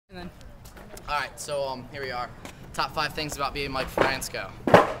Alright, so here we are. Top 5 things about being Mike Fransko.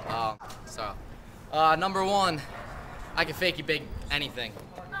 Number 1, I can fake you big anything.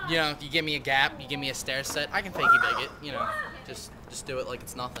 You know, you give me a gap, you give me a stair set, I can fake you big it, you know. Just do it like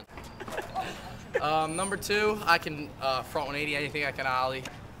it's nothing. Number 2, I can front 180 anything. I can ollie,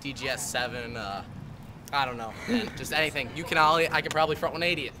 DGS 7, I don't know, man, just anything. You can ollie, I can probably front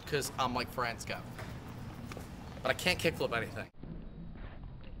 180 it, because I'm Mike Fransko. But I can't kickflip anything.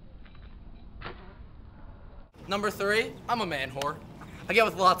 Number 3, I'm a man whore. I get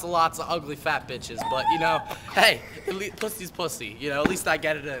with lots of ugly fat bitches, but you know, hey, pussy's pussy. You know, at least I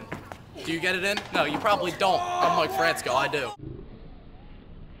get it in. Do you get it in? No, you probably don't. I'm Mike Fransko, I do.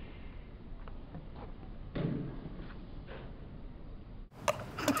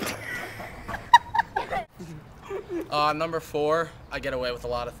 Number 4, I get away with a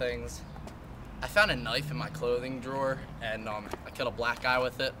lot of things. I found a knife in my clothing drawer, and I killed a black guy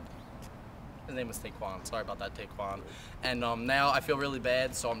with it. His name was Taekwon. Sorry about that, Taekwon. And now I feel really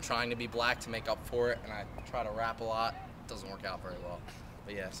bad, so I'm trying to be black to make up for it, and I try to rap a lot. It doesn't work out very well.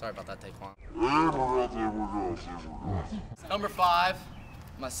 But yeah, sorry about that, Taekwon. Number 5,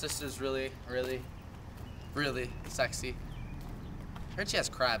 my sister's really sexy. I heard she has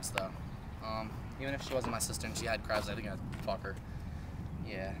crabs, though. Even if she wasn't my sister and she had crabs, I think I'd fuck her.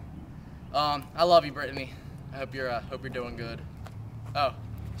 Yeah. I love you, Brittany. I hope you're doing good. Oh,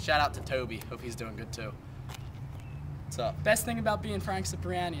 shout out to Toby. Hope he's doing good too. What's up? Best thing about being Frank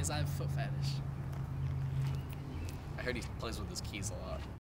Cipriani is I have a foot fetish. I heard he plays with his keys a lot.